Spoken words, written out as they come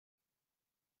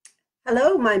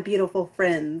Hello, my beautiful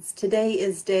friends. Today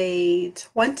is day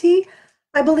 20,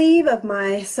 I believe, of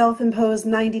my self-imposed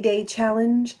 90-day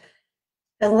challenge.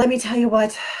 And let me tell you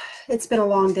what, it's been a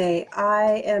long day.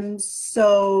 I am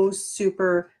so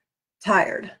super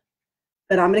tired,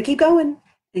 but I'm going to keep going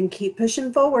and keep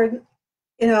pushing forward.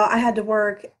 I had to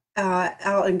work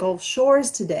out in Gulf Shores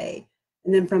today,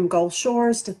 and then from Gulf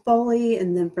Shores to Foley,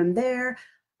 and then from there,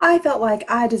 I felt like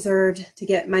I deserved to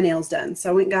get my nails done.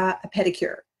 So I went and got a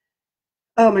pedicure.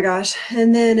 Oh my gosh.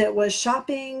 And then it was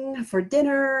shopping for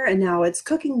dinner, and now it's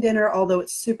cooking dinner, although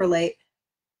it's super late.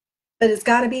 But it's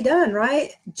got to be done,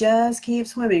 right? Just keep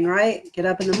swimming, right? Get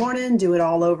up in the morning, do it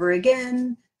all over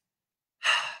again.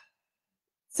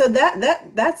 So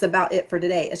that's about it for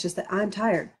today. It's just that I'm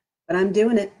tired, but I'm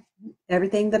doing it.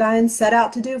 Everything that I set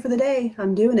out to do for the day,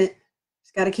 I'm doing it.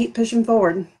 Just got to keep pushing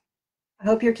forward. I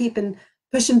hope you're keeping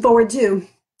pushing forward too.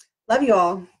 Love you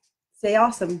all. Stay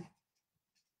awesome.